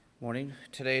Morning.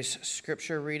 Today's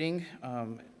scripture reading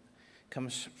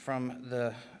comes from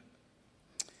the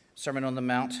Sermon on the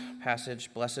Mount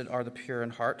passage, "Blessed are the pure in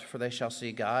heart, for they shall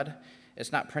see God."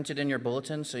 It's not printed in your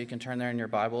bulletin, so you can turn there in your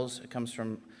Bibles. It comes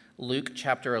from Luke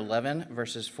chapter 11,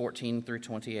 verses 14 through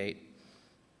 28.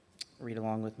 Read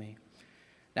along with me.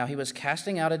 "Now he was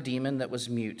casting out a demon that was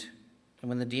mute, and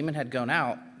when the demon had gone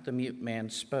out, the mute man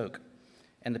spoke,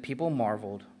 and the people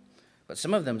marveled. But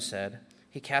some of them said,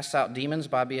 'He casts out demons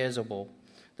by Beelzebul,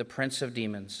 the prince of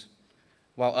demons.'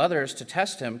 While others, to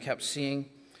test him, kept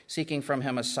seeking from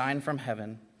him a sign from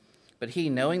heaven. But he,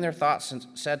 knowing their thoughts,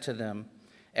 said to them,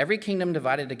 'Every kingdom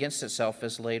divided against itself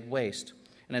is laid waste,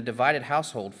 and a divided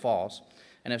household falls.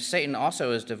 And if Satan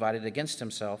also is divided against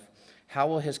himself, how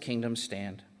will his kingdom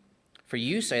stand? For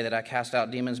you say that I cast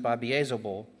out demons by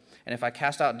Beelzebul, and if I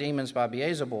cast out demons by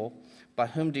Beelzebul, by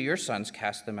whom do your sons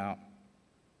cast them out?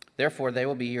 Therefore they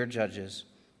will be your judges.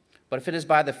 But if it is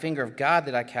by the finger of God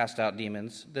that I cast out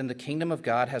demons, then the kingdom of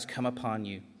God has come upon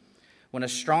you. When a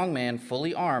strong man,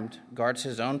 fully armed, guards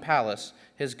his own palace,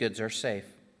 his goods are safe.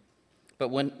 But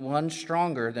when one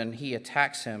stronger than he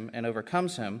attacks him and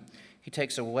overcomes him, he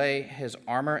takes away his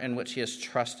armor in which he has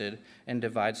trusted and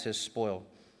divides his spoil.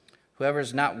 Whoever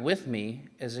is not with me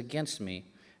is against me,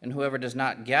 and whoever does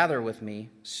not gather with me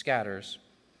scatters.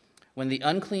 When the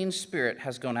unclean spirit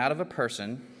has gone out of a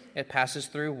person, it passes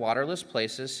through waterless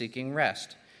places seeking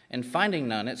rest, and finding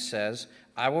none, it says,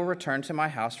 'I will return to my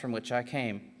house from which I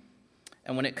came.'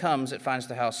 And when it comes, it finds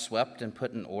the house swept and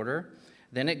put in order.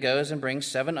 Then it goes and brings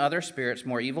 7 other spirits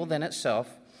more evil than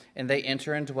itself, and they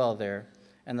enter and dwell there.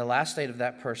 And the last state of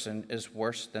that person is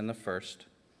worse than the first."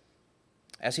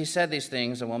 As he said these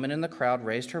things, a woman in the crowd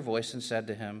raised her voice and said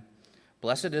to him,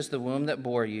 "Blessed is the womb that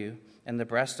bore you, and the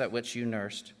breast at which you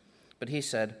nursed." But he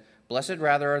said, "Blessed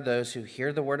rather are those who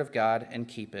hear the word of God and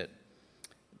keep it."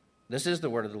 This is the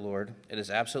word of the Lord. It is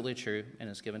absolutely true and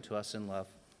is given to us in love.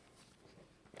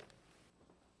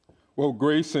 Well,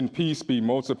 grace and peace be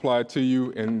multiplied to you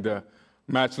in the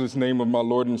matchless name of my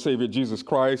Lord and Savior Jesus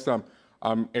Christ.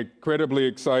 I'm incredibly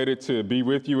excited to be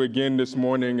with you again this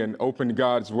morning and open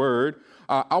God's word.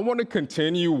 I want to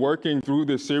continue working through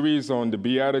this series on the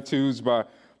Beatitudes by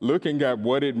looking at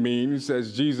what it means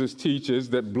as Jesus teaches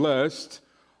that blessed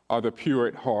are the pure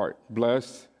at heart,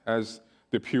 blessed as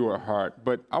the pure at heart.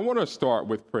 But I want to start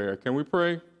with prayer. Can we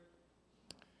pray?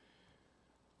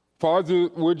 Father,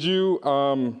 would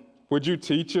you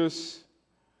teach us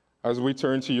as we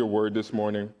turn to your word this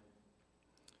morning?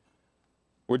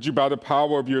 Would you, by the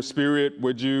power of your Spirit,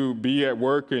 would you be at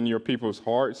work in your people's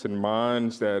hearts and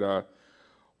minds that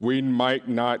we might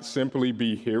not simply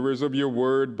be hearers of your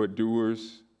word, but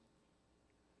doers?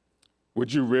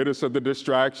 Would you rid us of the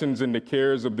distractions and the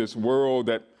cares of this world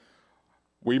that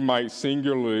we might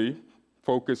singularly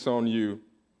focus on you?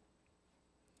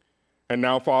 And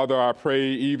now, Father, I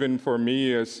pray even for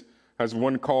me as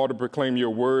one called to proclaim your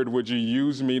word, would you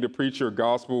use me to preach your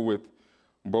gospel with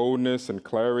boldness and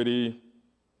clarity,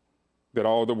 that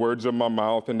all the words of my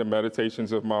mouth and the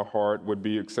meditations of my heart would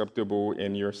be acceptable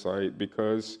in your sight,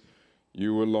 because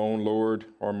you alone, Lord,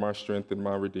 are my strength and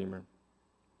my Redeemer.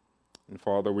 And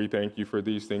Father, we thank you for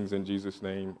these things in Jesus'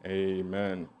 name.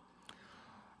 Amen.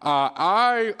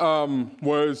 I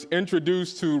was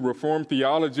introduced to Reformed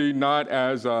theology not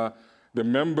as the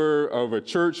member of a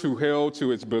church who held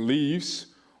to its beliefs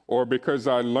or because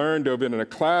I learned of it in a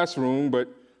classroom, but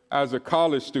as a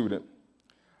college student.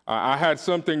 I had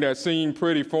something that seemed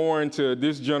pretty foreign to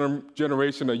this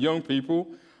generation of young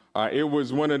people. It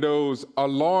was one of those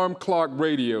alarm clock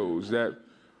radios that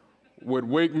would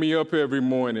wake me up every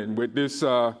morning with this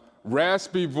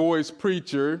raspy voice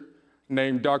preacher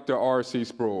named Dr. R.C.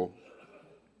 Sproul.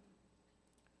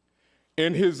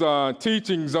 In his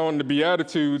teachings on the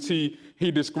Beatitudes,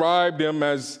 he described them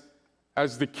as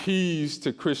the keys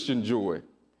to Christian joy.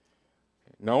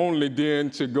 Not only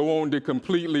then to go on to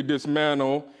completely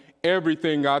dismantle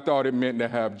everything I thought it meant to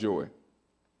have joy.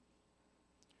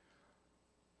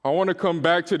 I want to come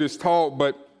back to this talk,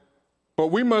 but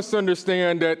we must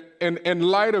understand that in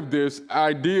light of this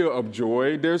idea of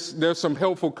joy, there's some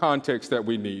helpful context that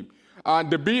we need.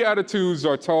 The Beatitudes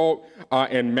are taught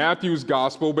in Matthew's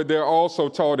gospel, but they're also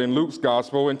taught in Luke's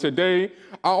gospel. And today,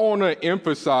 I want to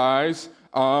emphasize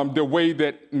the way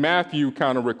that Matthew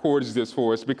kind of records this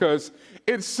for us, because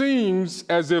it seems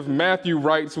as if Matthew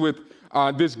writes with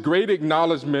this great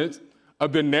acknowledgement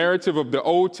of the narrative of the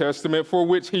Old Testament for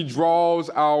which he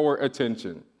draws our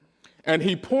attention. And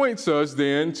he points us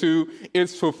then to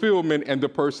its fulfillment in the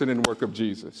person and work of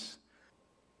Jesus.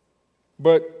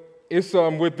 But it's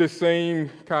with the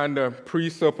same kind of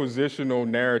presuppositional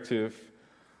narrative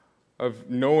of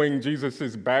knowing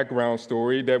Jesus' background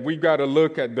story that we've got to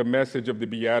look at the message of the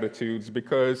Beatitudes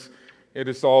because it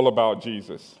is all about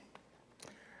Jesus.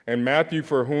 And Matthew,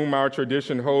 for whom our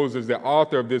tradition holds as the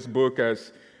author of this book,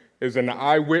 is an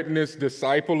eyewitness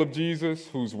disciple of Jesus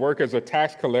whose work as a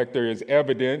tax collector is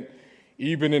evident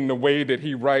even in the way that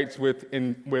he writes with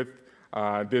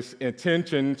this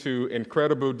attention to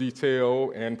incredible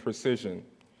detail and precision.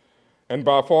 And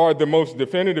by far the most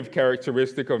definitive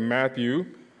characteristic of Matthew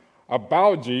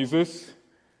about Jesus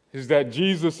is that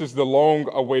Jesus is the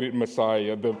long-awaited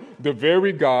Messiah, the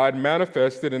very God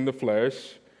manifested in the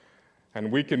flesh,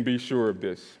 and we can be sure of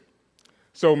this.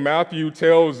 So Matthew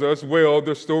tells us,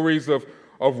 the stories of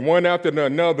one after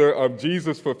another of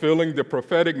Jesus fulfilling the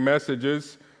prophetic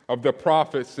messages of the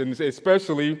prophets, and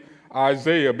especially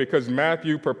Isaiah, because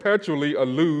Matthew perpetually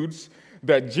alludes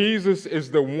that Jesus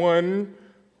is the one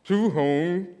to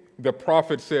whom the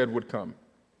prophet said would come.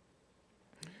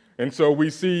 And so we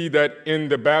see that in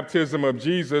the baptism of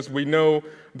Jesus, we know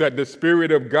that the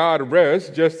Spirit of God rests,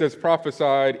 just as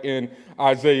prophesied in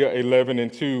Isaiah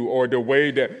 11:2, or the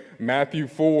way that Matthew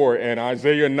 4 and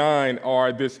Isaiah 9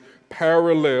 are this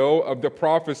parallel of the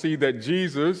prophecy that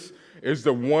Jesus is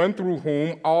the one through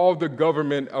whom all the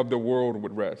government of the world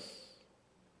would rest.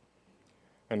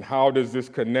 And how does this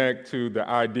connect to the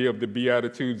idea of the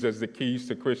Beatitudes as the keys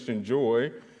to Christian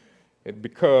joy?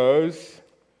 Because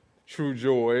true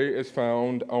joy is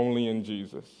found only in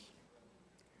Jesus.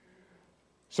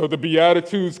 So the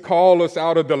Beatitudes call us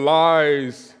out of the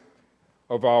lies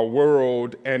of our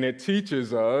world, and it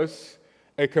teaches us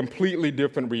a completely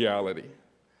different reality,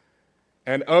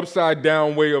 an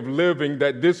upside-down way of living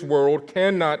that this world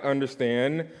cannot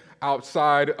understand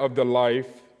outside of the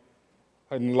life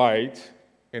and light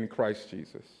in Christ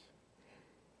Jesus.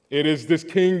 It is this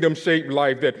kingdom-shaped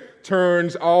life that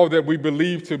turns all that we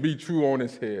believe to be true on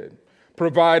its head,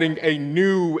 providing a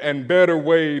new and better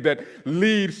way that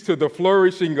leads to the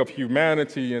flourishing of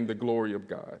humanity and the glory of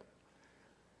God.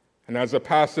 And as a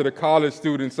pastor to college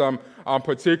students, I'm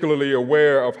particularly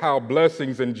aware of how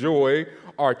blessings and joy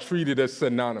are treated as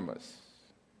synonymous.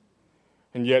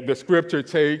 And yet the scripture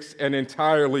takes an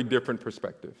entirely different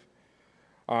perspective.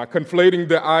 Conflating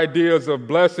the ideas of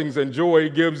blessings and joy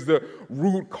gives the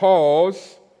root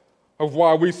cause of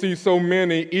why we see so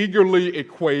many eagerly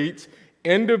equate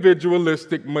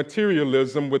individualistic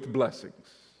materialism with blessings,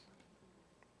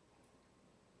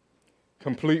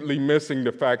 completely missing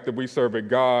the fact that we serve a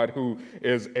God who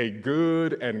is a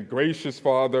good and gracious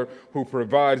Father who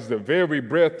provides the very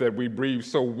breath that we breathe.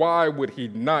 So why would he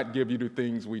not give you the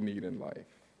things we need in life?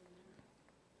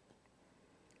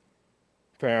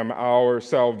 Fam, our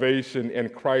salvation in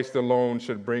Christ alone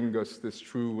should bring us this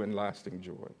true and lasting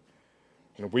joy.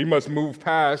 And we must move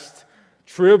past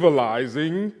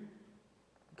trivializing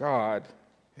God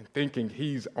and thinking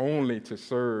he's only to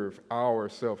serve our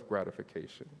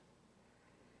self-gratification.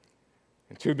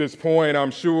 And to this point,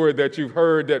 I'm sure that you've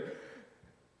heard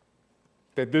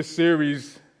that this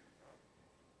series,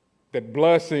 that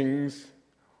blessings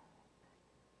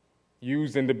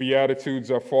used in the Beatitudes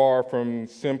are far from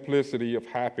simplicity of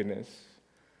happiness,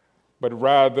 but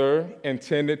rather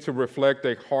intended to reflect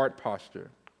a heart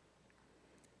posture,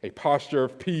 a posture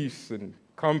of peace and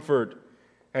comfort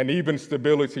and even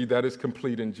stability that is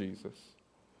complete in Jesus.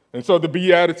 And so the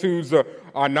Beatitudes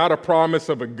are not a promise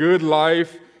of a good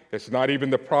life. It's not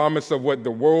even the promise of what the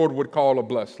world would call a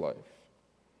blessed life.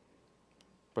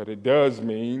 But it does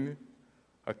mean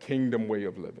a kingdom way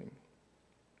of living.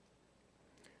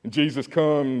 Jesus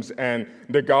comes and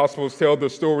the Gospels tell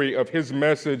the story of his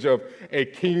message of a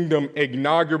kingdom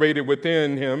inaugurated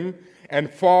within him and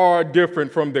far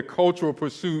different from the cultural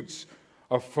pursuits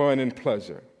of fun and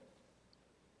pleasure.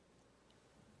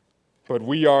 But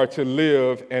we are to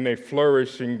live in a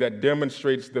flourishing that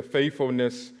demonstrates the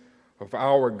faithfulness of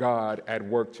our God at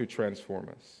work to transform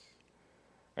us.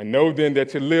 And know then that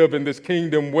to live in this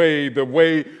kingdom way, the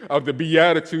way of the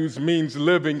Beatitudes, means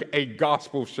living a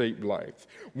gospel-shaped life,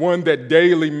 one that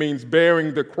daily means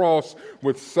bearing the cross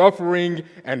with suffering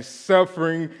and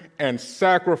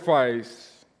sacrifice,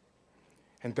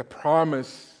 and the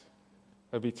promise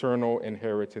of eternal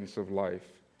inheritance of life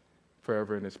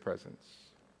forever in his presence.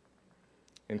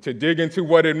 And to dig into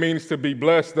what it means to be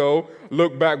blessed, though,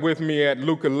 look back with me at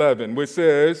Luke 11, which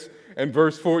says, in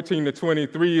verse 14 to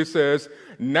 23, it says,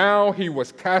 "Now he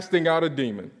was casting out a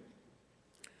demon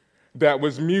that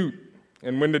was mute.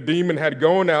 And when the demon had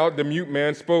gone out, the mute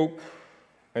man spoke,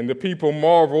 and the people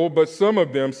marveled. But some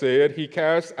of them said, he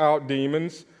cast out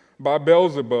demons by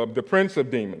Beelzebub, the prince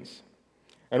of demons.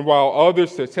 And while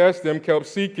others, to test them, kept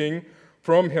seeking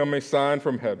from him a sign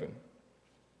from heaven.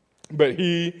 But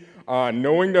he,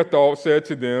 knowing their thoughts, said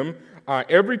to them,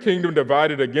 every kingdom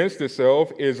divided against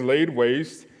itself is laid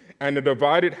waste, and the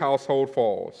divided household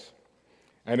falls.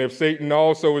 And if Satan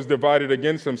also is divided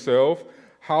against himself,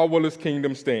 how will his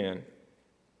kingdom stand?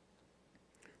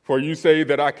 For you say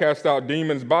that I cast out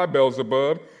demons by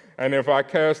Beelzebub, and if I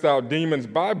cast out demons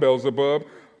by Beelzebub,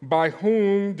 by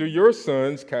whom do your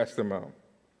sons cast them out?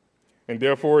 And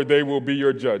therefore they will be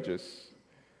your judges.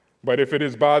 But if it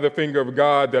is by the finger of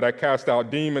God that I cast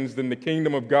out demons, then the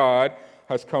kingdom of God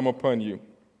has come upon you.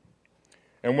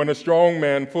 And when a strong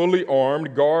man, fully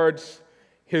armed, guards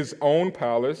his own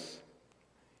palace,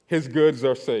 his goods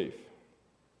are safe.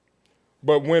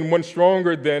 But when one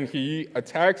stronger than he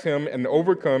attacks him and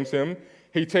overcomes him,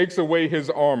 he takes away his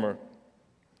armor,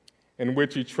 in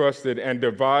which he trusted, and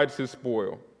divides his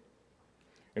spoil.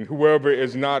 And whoever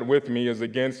is not with me is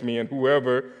against me, and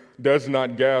whoever does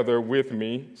not gather with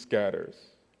me scatters.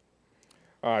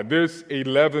 This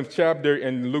 11th chapter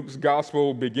in Luke's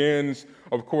gospel begins,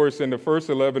 of course, in the first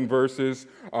 11 verses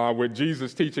with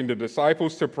Jesus teaching the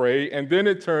disciples to pray, and then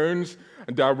it turns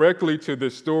directly to the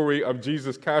story of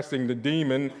Jesus casting the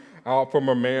demon out from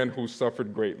a man who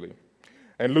suffered greatly.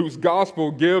 And Luke's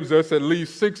gospel gives us at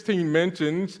least 16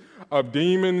 mentions of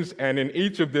demons, and in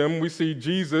each of them we see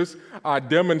Jesus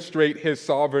demonstrate his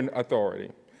sovereign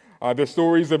authority. The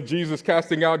stories of Jesus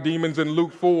casting out demons in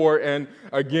Luke 4 and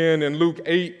again in Luke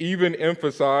 8 even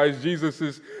emphasize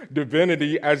Jesus'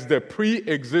 divinity as the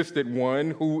pre-existent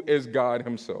one who is God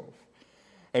himself.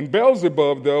 And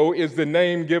Beelzebub, though, is the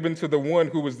name given to the one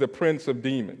who is the prince of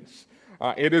demons.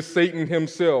 It is Satan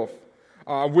himself,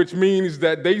 which means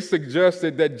that they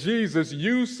suggested that Jesus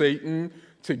used Satan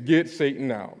to get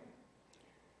Satan out.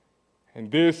 And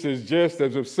this is just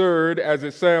as absurd as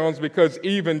it sounds, because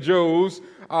even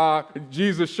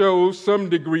Jesus shows some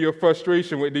degree of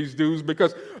frustration with these dudes,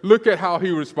 because look at how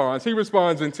he responds. He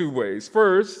responds in two ways.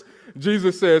 First,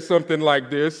 Jesus says something like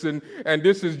this, and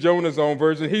this is Jonah's own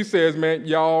version. He says, man,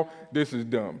 y'all, this is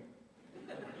dumb.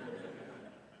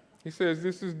 He says,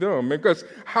 this is dumb, because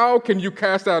how can you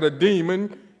cast out a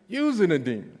demon using a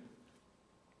demon?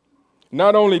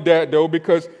 Not only that, though,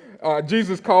 because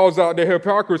Jesus calls out the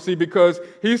hypocrisy, because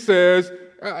he says,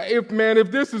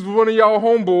 if this is one of y'all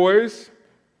homeboys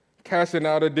casting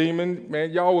out a demon,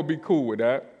 man, y'all would be cool with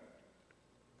that.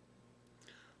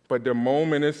 But the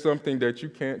moment it's something that you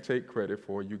can't take credit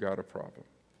for, you got a problem.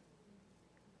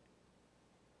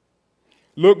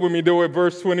 Look with me, though, at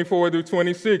verse 24 through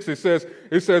 26. It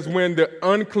says, when the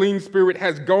unclean spirit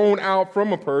has gone out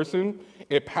from a person,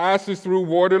 it passes through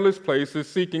waterless places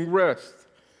seeking rest.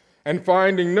 And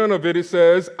finding none of it, it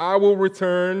says, I will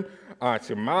return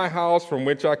to my house from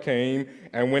which I came.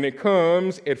 And when it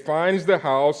comes, it finds the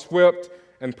house swept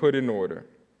and put in order.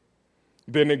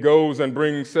 Then it goes and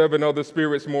brings 7 other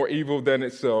spirits more evil than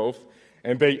itself,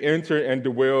 and they enter and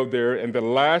dwell there, and the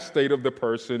last state of the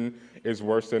person is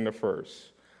worse than the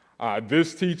first.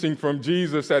 This teaching from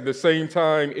Jesus at the same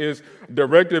time is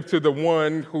directive to the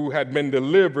one who had been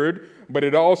delivered, but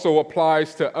it also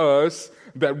applies to us,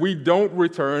 that we don't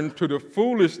return to the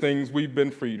foolish things we've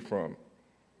been freed from.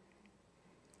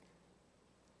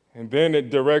 And then it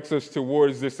directs us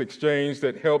towards this exchange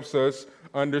that helps us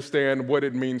understand what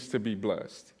it means to be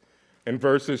blessed. In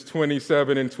verses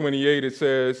 27 and 28, it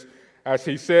says, as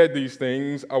he said these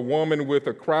things, a woman with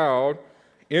a crowd,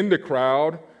 in the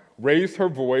crowd, raised her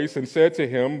voice and said to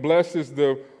him, blessed is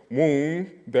the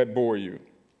womb that bore you,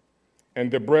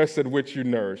 and the breast at which you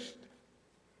nursed.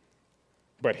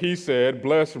 But he said,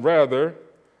 blessed rather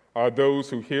are those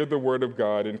who hear the word of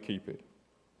God and keep it.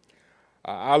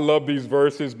 I love these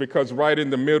verses because right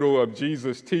in the middle of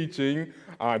Jesus' teaching,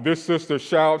 this sister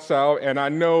shouts out, and I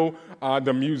know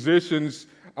the musicians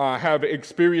have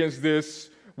experienced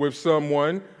this with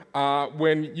someone,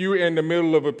 when you're in the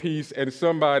middle of a piece and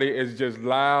somebody is just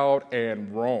loud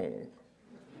and wrong.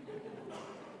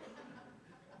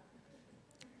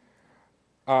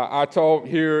 I taught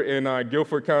here in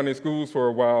Guilford County Schools for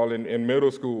a while in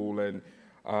middle school, and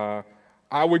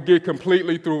I would get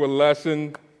completely through a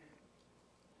lesson,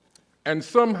 and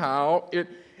somehow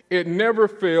it never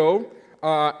failed.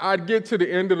 I'd get to the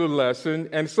end of the lesson,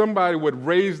 and somebody would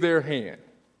raise their hand.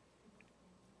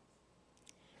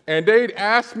 And they'd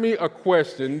ask me a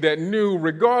question that knew,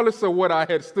 regardless of what I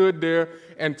had stood there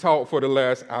and taught for the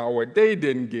last hour, they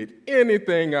didn't get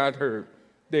anything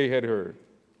they had heard.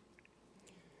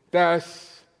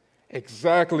 That's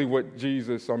exactly what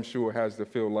Jesus, I'm sure, has to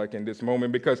feel like in this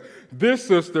moment, because this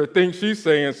sister thinks she's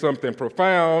saying something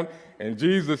profound, and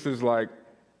Jesus is like,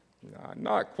 nah,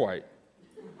 not quite.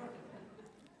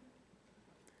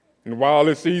 And while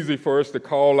it's easy for us to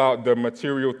call out the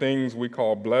material things we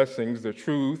call blessings, the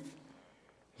truth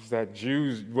is that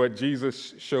what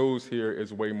Jesus shows here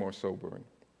is way more sobering.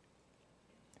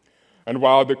 And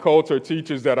while the culture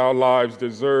teaches that our lives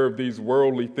deserve these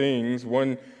worldly things,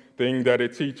 one thing that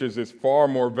it teaches is far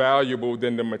more valuable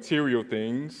than the material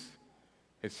things,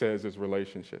 it says, is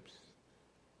relationships.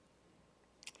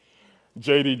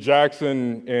 J.D.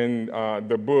 Jackson, in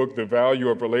the book, The Value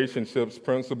of Relationships,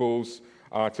 Principles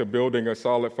to Building a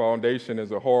Solid Foundation,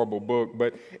 is a horrible book,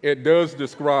 but it does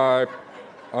describe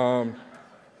our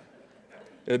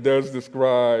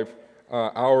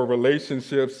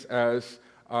relationships as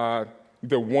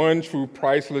the one true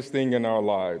priceless thing in our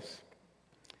lives.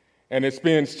 And it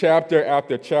spends chapter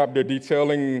after chapter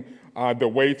detailing the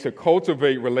way to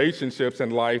cultivate relationships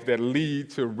in life that lead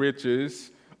to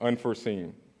riches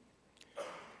unforeseen.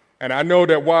 And I know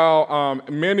that while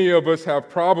many of us have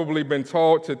probably been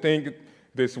taught to think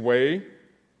this way,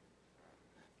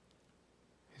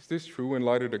 is this true in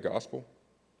light of the gospel?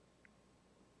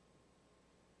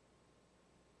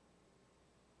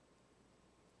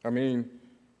 I mean,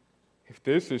 if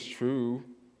this is true,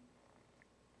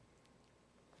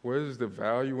 where is the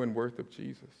value and worth of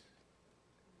Jesus?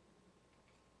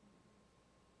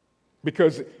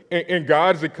 Because in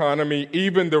God's economy,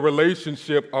 even the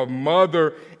relationship of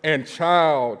mother and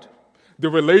child, the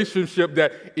relationship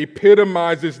that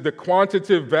epitomizes the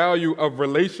quantitative value of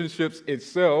relationships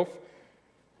itself,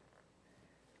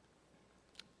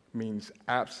 means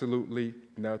absolutely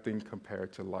nothing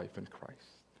compared to life in Christ.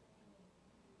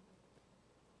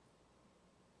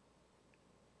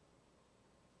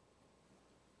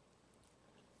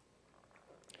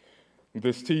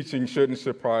 This teaching shouldn't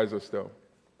surprise us, though.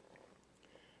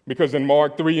 Because in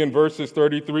Mark 3 and verses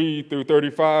 33 through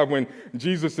 35, when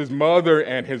Jesus' mother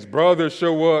and his brothers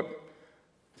show up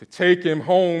to take him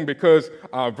home, because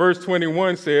verse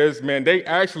 21 says, man, they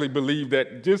actually believed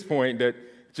at this point that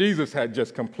Jesus had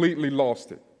just completely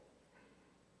lost it.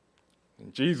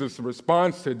 And Jesus'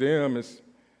 response to them is,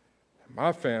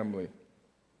 my family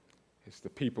is the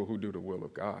people who do the will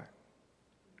of God.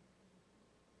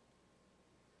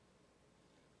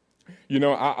 You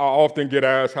know, I often get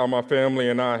asked how my family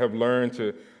and I have learned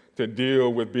to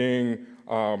deal with being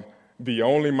the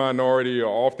only minority, or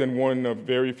often one of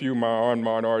very few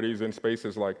minorities in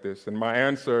spaces like this. And my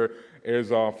answer is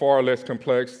far less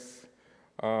complex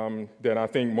than I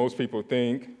think most people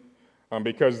think,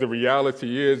 because the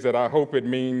reality is that I hope it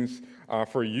means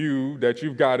for you that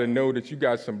you've got to know that you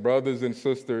got some brothers and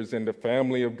sisters in the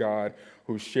family of God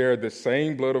who share the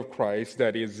same blood of Christ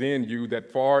that is in you that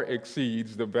far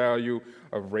exceeds the value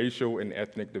of racial and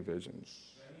ethnic divisions.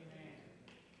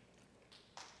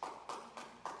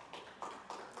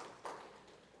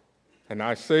 And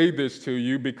I say this to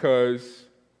you because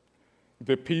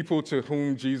the people to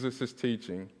whom Jesus is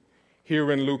teaching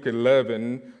here in Luke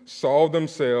 11 saw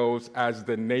themselves as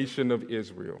the nation of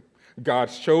Israel,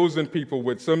 God's chosen people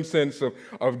with some sense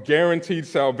of guaranteed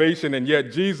salvation, and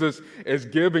yet Jesus is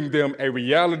giving them a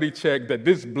reality check that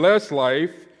this blessed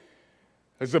life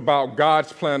is about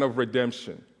God's plan of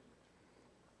redemption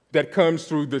that comes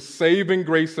through the saving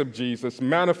grace of Jesus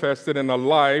manifested in a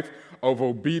life of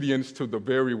obedience to the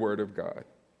very word of God.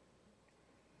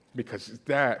 Because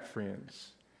that, friends,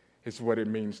 is what it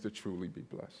means to truly be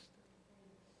blessed.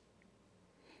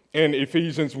 In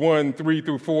Ephesians 1, 3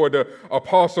 through 4, the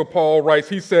Apostle Paul writes,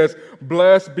 he says,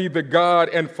 "Blessed be the God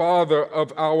and Father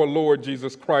of our Lord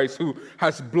Jesus Christ, who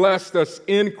has blessed us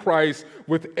in Christ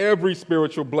with every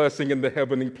spiritual blessing in the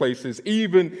heavenly places,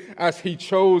 even as he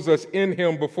chose us in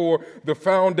him before the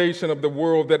foundation of the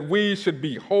world, that we should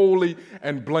be holy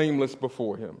and blameless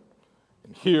before him."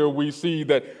 Here we see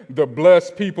that the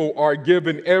blessed people are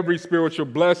given every spiritual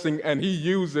blessing, and he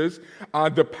uses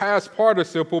the past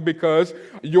participle because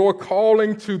your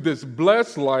calling to this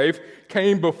blessed life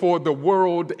came before the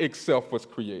world itself was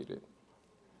created.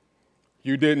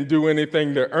 You didn't do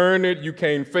anything to earn it, you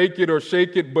can't fake it or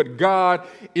shake it, but God,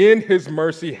 in his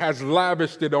mercy, has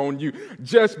lavished it on you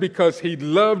just because he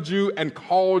loved you and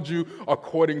called you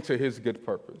according to his good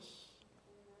purpose.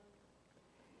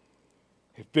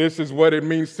 If this is what it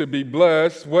means to be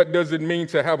blessed, what does it mean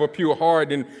to have a pure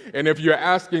heart? And if you're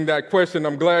asking that question,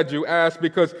 I'm glad you asked,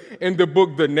 because in the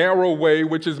book, The Narrow Way,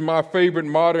 which is my favorite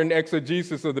modern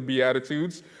exegesis of the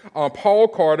Beatitudes, Paul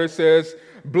Carter says,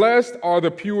 "Blessed are the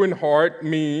pure in heart"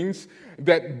 means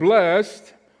that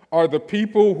blessed are the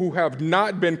people who have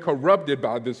not been corrupted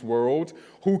by this world,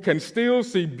 who can still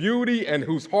see beauty and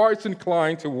whose hearts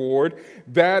incline toward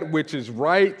that which is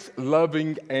right,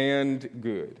 loving, and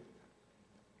good.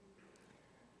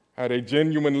 At a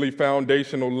genuinely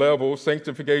foundational level,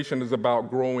 sanctification is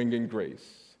about growing in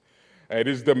grace. It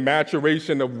is the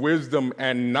maturation of wisdom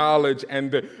and knowledge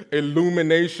and the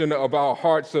illumination of our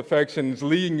heart's affections,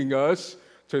 leading us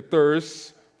to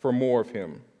thirst for more of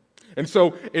him. And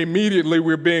so immediately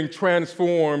we're being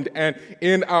transformed, and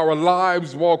in our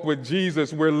lives walk with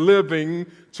Jesus, we're living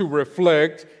to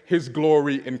reflect his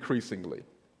glory increasingly.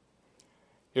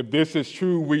 If this is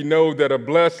true, we know that a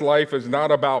blessed life is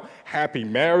not about happy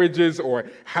marriages or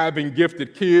having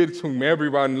gifted kids whom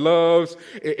everyone loves.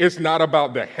 It's not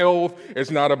about the health. It's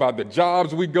not about the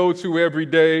jobs we go to every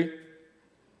day.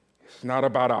 It's not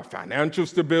about our financial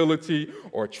stability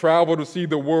or travel to see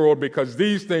the world, because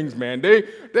these things, man,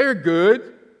 they're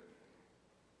good,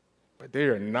 but they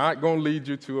are not going to lead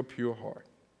you to a pure heart.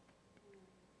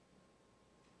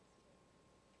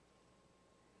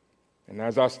 And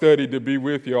as I studied to be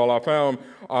with you all, I found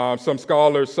some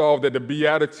scholars saw that the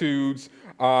Beatitudes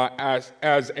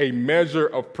as a measure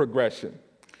of progression.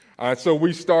 So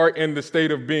we start in the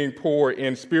state of being poor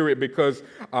in spirit because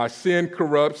sin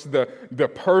corrupts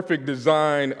the perfect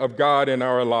design of God in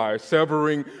our lives,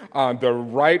 severing the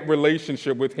right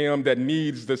relationship with him that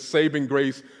needs the saving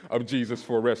grace of Jesus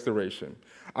for restoration.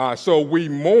 So we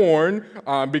mourn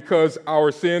because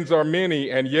our sins are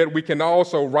many, and yet we can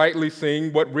also rightly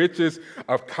sing what riches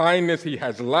of kindness he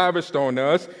has lavished on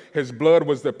us. His blood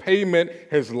was the payment.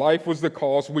 His life was the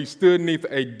cost. We stood neath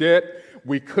a debt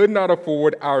we could not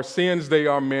afford. Our sins, they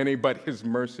are many, but his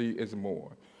mercy is more.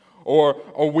 Or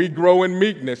we grow in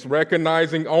meekness,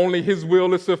 recognizing only his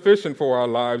will is sufficient for our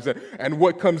lives. And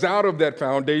what comes out of that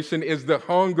foundation is the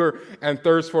hunger and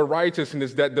thirst for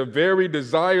righteousness, that the very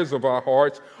desires of our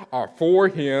hearts are for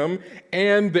him,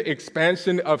 and the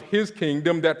expansion of his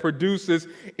kingdom that produces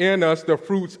in us the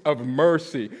fruits of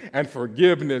mercy and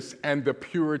forgiveness and the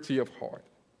purity of heart.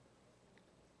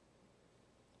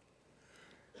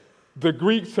 The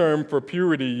Greek term for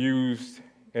purity used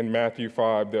in Matthew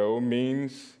 5, though,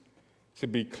 means to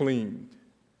be cleaned,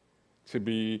 to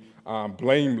be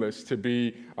blameless, to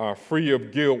be free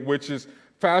of guilt, which is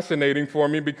fascinating for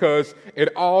me because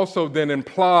it also then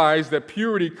implies that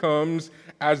purity comes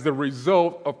as the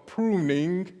result of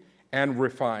pruning and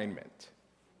refinement,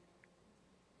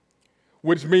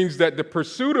 which means that the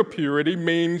pursuit of purity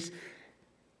means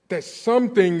that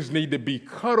some things need to be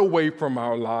cut away from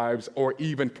our lives or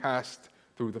even cast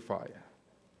through the fire.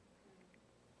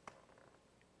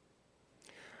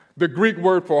 The Greek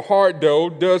word for heart, though,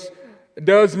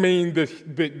 does mean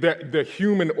the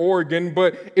human organ,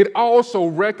 but it also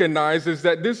recognizes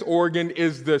that this organ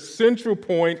is the central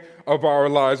point of our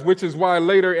lives, which is why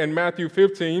later in Matthew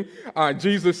 15,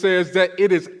 Jesus says that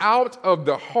it is out of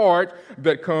the heart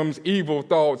that comes evil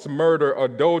thoughts, murder,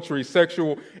 adultery,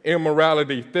 sexual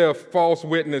immorality, theft, false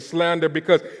witness, slander,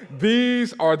 because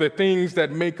these are the things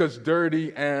that make us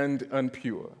dirty and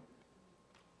impure.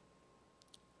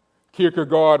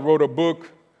 Kierkegaard wrote a book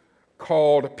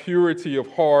called Purity of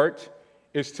Heart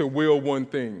is to Will One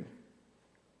Thing.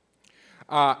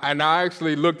 And I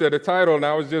actually looked at the title and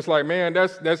I was just like, man,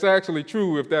 that's actually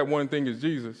true if that one thing is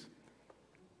Jesus.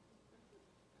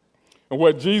 And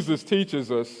what Jesus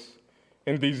teaches us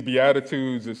in these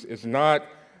Beatitudes is not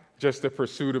just the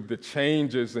pursuit of the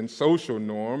changes in social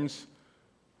norms,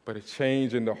 but a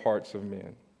change in the hearts of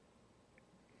men.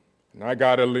 And I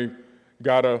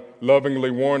gotta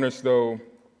lovingly warn us, though,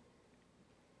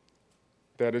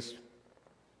 that it's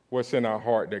what's in our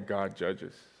heart that God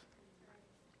judges.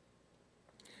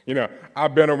 You know,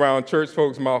 I've been around church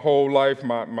folks my whole life.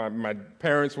 My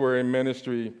parents were in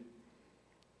ministry.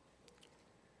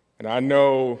 And I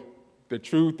know the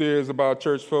truth is about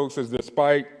church folks is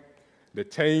despite the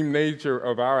tame nature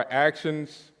of our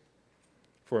actions,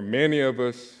 for many of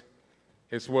us,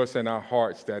 it's what's in our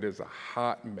hearts that is a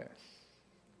hot mess.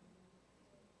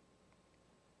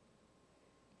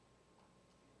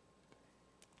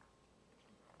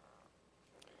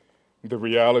 The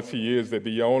reality is that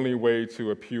the only way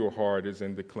to a pure heart is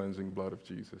in the cleansing blood of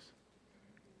Jesus.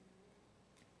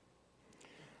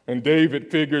 And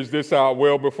David figures this out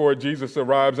well before Jesus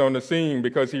arrives on the scene,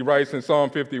 because he writes in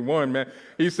Psalm 51, man,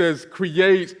 he says,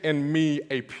 "Create in me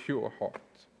a pure heart,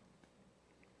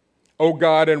 O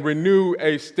God, and renew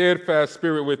a steadfast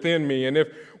spirit within me." And if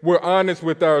we're honest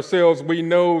with ourselves, we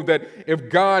know that if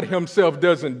God himself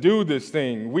doesn't do this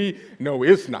thing, we know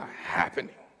it's not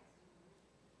happening.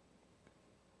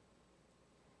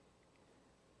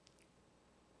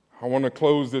 I want to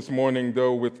close this morning,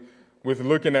 though, with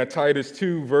looking at Titus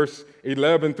 2, verse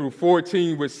 11 through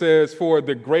 14, which says, "For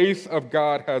the grace of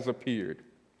God has appeared,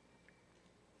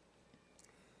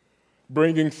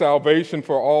 bringing salvation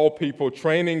for all people,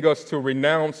 training us to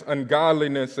renounce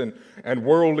ungodliness and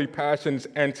worldly passions,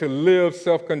 and to live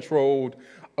self-controlled,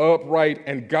 upright,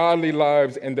 and godly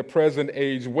lives in the present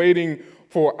age, waiting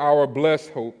for our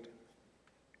blessed hope,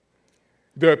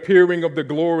 the appearing of the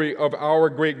glory of our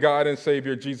great God and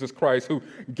Savior, Jesus Christ, who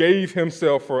gave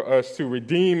himself for us to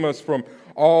redeem us from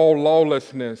all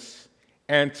lawlessness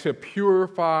and to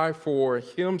purify for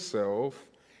himself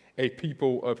a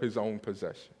people of his own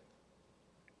possession,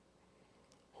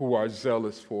 who are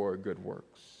zealous for good works.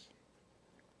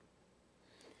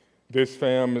 This,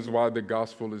 fam, is why the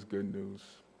gospel is good news.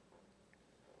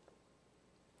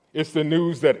 It's the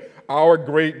news that our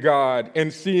great God, in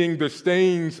seeing the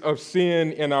stains of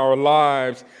sin in our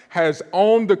lives, has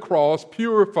on the cross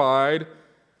purified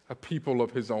a people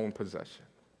of his own possession.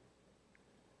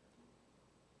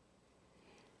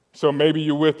 So maybe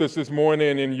you're with us this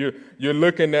morning and you're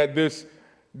looking at this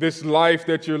life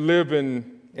that you're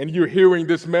living, and you're hearing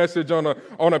this message on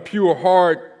a pure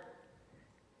heart.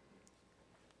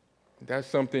 That's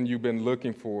something you've been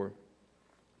looking for.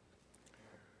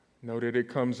 Know that it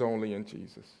comes only in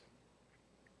Jesus,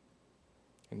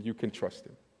 and you can trust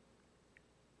him.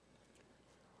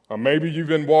 Or maybe you've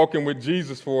been walking with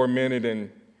Jesus for a minute,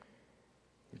 and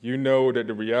you know that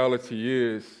the reality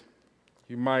is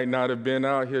you might not have been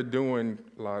out here doing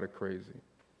a lot of crazy,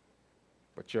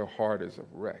 but your heart is a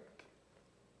wreck.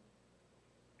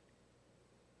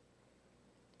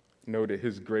 Know that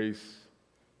his grace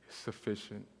is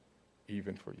sufficient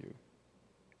even for you.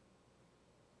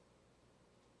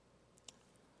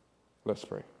 Let's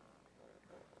pray.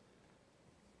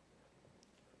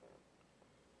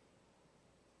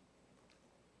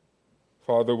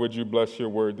 Father, would you bless your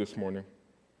word this morning?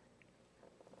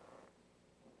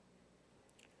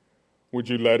 Would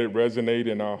you let it resonate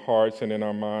in our hearts and in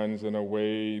our minds in a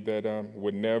way that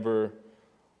would never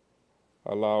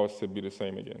allow us to be the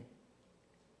same again?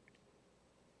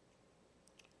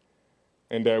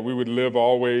 And that we would live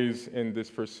always in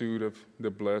this pursuit of the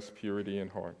blessed purity in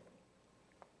heart.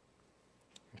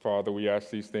 Father, we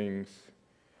ask these things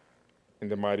in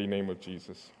the mighty name of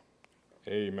Jesus.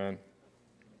 Amen.